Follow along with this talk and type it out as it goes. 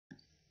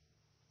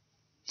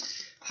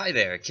Hi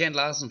there, Ken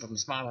Larsen from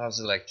Smart House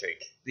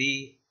Electric,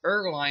 the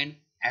Ergoline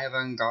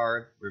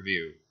Avantgarde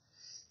review.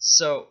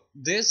 So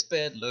this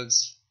bed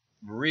looks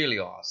really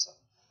awesome.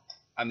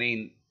 I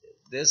mean,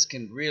 this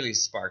can really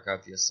spark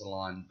up your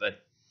salon,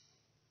 but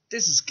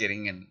this is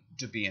getting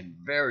to be a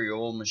very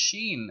old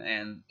machine,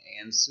 and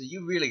so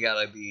you really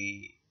gotta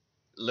be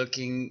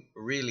looking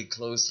really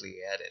closely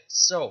at it.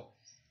 So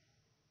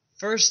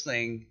first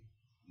thing,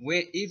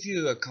 if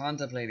you are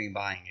contemplating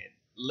buying it,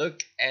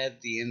 look at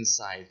the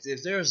insides.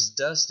 If there's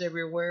dust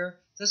everywhere,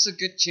 there's a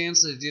good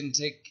chance they didn't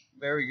take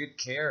very good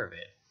care of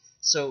it.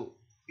 So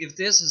if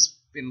this has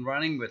been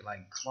running with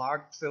like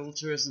clogged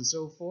filters and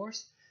so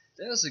forth,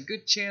 there's a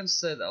good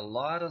chance that a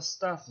lot of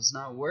stuff is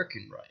not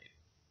working right.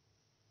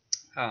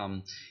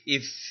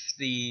 If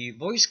the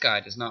voice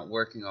guide is not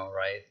working all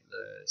right,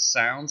 the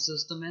sound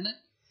system in it,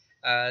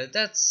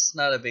 that's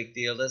not a big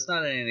deal. That's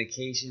not an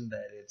indication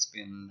that it's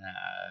been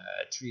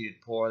treated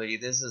poorly.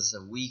 This is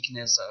a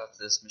weakness of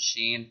this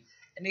machine,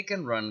 and it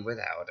can run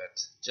without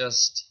it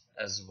just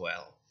as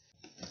well.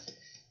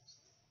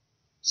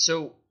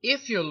 So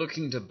if you're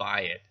looking to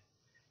buy it,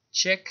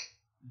 check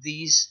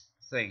these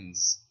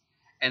things.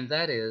 And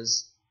that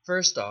is,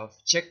 first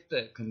off, check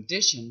the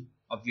condition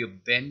of your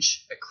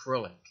bench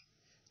acrylic.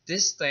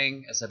 This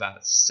thing is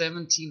about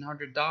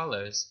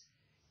 $1,700.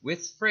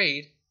 With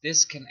freight,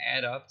 this can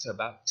add up to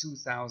about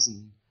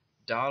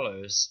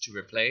 $2,000 to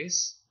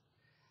replace.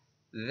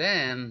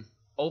 Then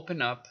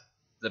open up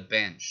the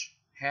bench,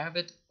 have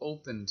it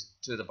opened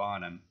to the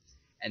bottom,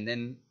 and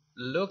then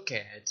look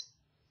at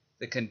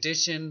the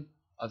condition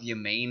of your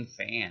main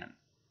fan.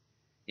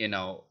 You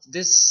know,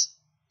 this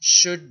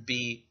should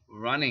be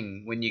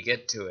running when you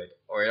get to it,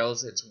 or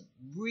else it's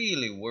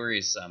really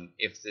worrisome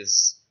if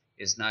this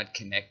is not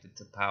connected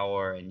to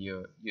power and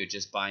you're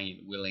just buying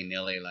it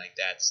willy-nilly like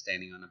that,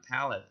 standing on a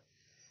pallet.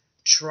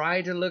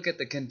 Try to look at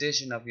the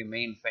condition of your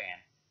main fan.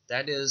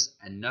 That is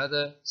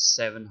another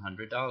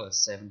 $700,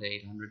 $700 to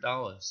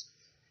 $800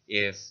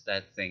 if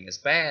that thing is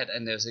bad,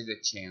 and there's a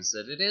good chance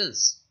that it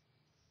is.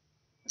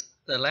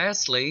 Then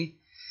lastly,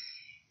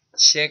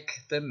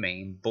 check the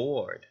main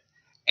board.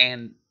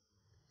 And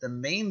the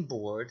main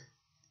board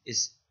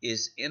is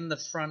in the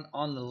front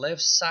on the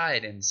left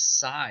side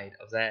inside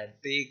of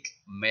that big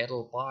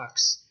metal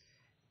box.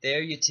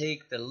 There you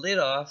take the lid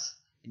off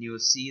and you will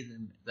see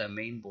the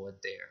main board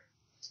there.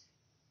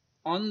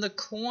 On the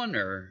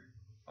corner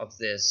of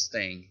this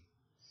thing,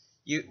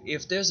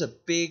 if there's a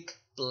big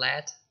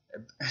black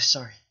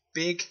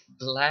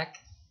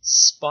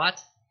spot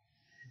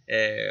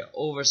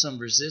over some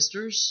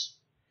resistors,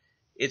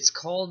 it's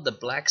called the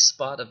black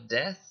spot of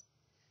death.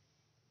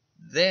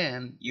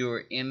 Then you're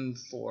in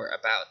for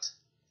about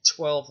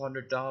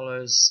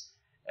 $1,200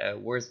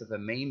 worth of a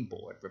main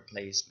board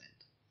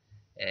replacement.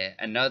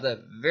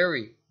 Another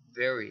very,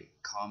 very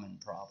common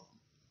problem.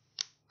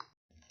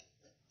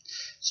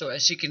 So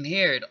as you can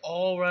hear, it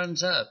all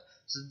runs up.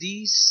 So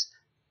these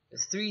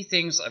three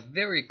things are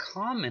very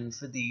common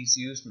for these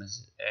used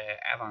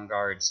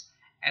Avantgardes,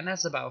 and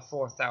that's about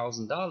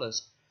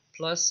 $4,000.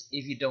 Plus,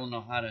 if you don't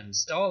know how to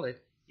install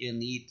it, you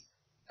need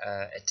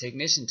a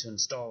technician to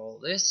install all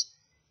this.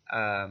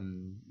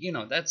 You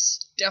know,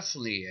 that's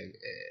definitely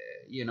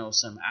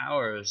some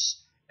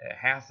hours,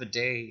 half a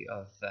day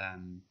of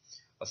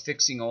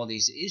fixing all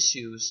these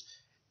issues.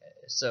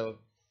 So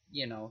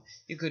you know,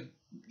 you could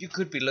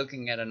be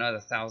looking at another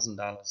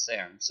 $1,000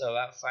 there, so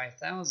about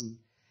 $5,000.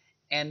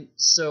 And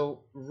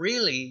so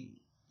really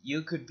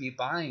you could be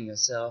buying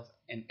yourself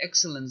an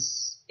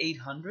Excellence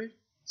 800,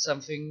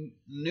 something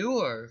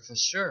newer for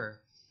sure.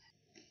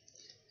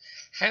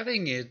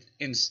 Having it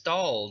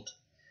installed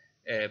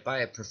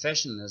by a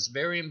professional is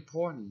very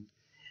important.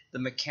 The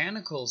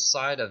mechanical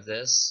side of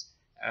this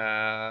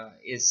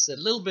is a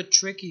little bit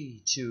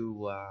tricky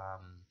to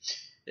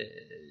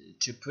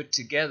put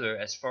together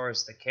as far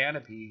as the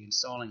canopy,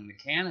 installing the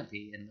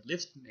canopy and the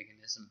lift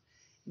mechanism.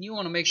 And you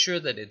want to make sure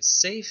that it's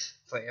safe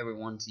for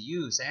everyone to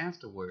use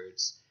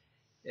afterwards.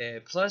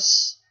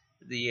 Plus,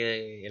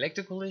 the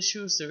electrical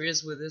issues there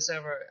is with this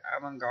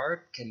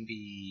Avantgarde can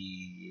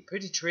be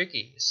pretty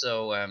tricky.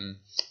 So,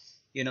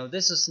 you know,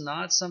 this is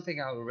not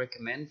something I would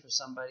recommend for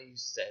somebody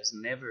that's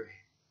never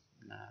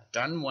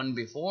done one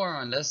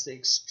before, unless they're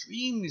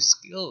extremely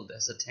skilled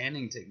as a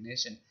tanning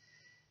technician.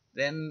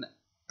 Then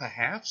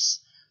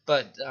perhaps,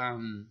 but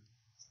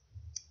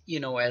you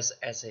know, as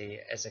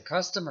a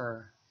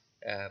customer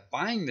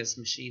buying this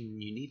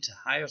machine, you need to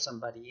hire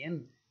somebody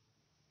in.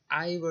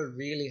 I would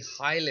really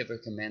highly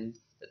recommend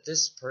that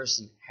this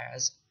person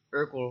has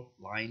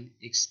Ergoline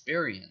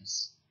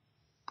experience.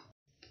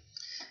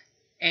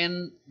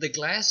 And the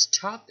glass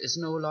top is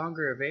no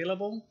longer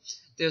available.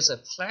 There's a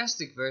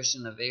plastic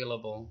version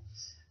available,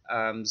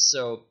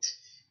 so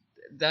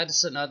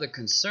that's another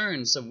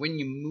concern. So when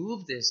you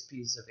move this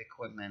piece of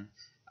equipment,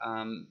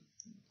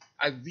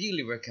 I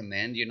really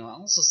recommend, you know,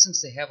 also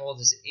since they have all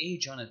this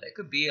age on it, there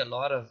could be a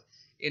lot of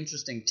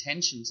interesting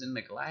tensions in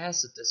the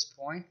glass at this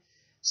point.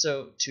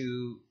 So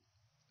to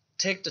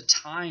take the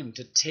time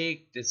to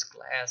take this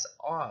glass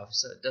off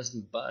so it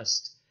doesn't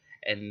bust,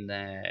 and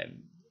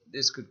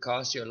this could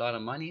cost you a lot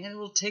of money, and it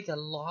will take a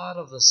lot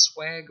of the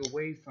swag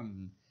away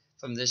from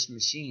this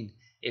machine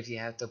if you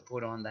have to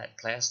put on that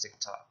plastic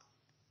top.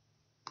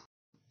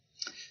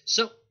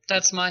 So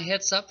that's my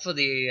heads up for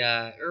the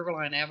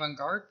Ergoline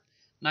Avantgarde.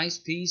 Nice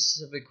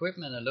piece of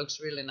equipment. It looks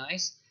really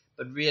nice,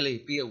 but really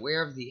be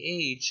aware of the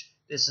age.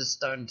 This is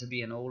starting to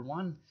be an old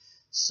one.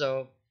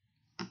 So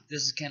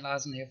this is Ken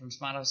Larsen here from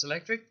Smart House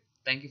Electric.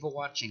 Thank you for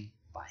watching.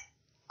 Bye.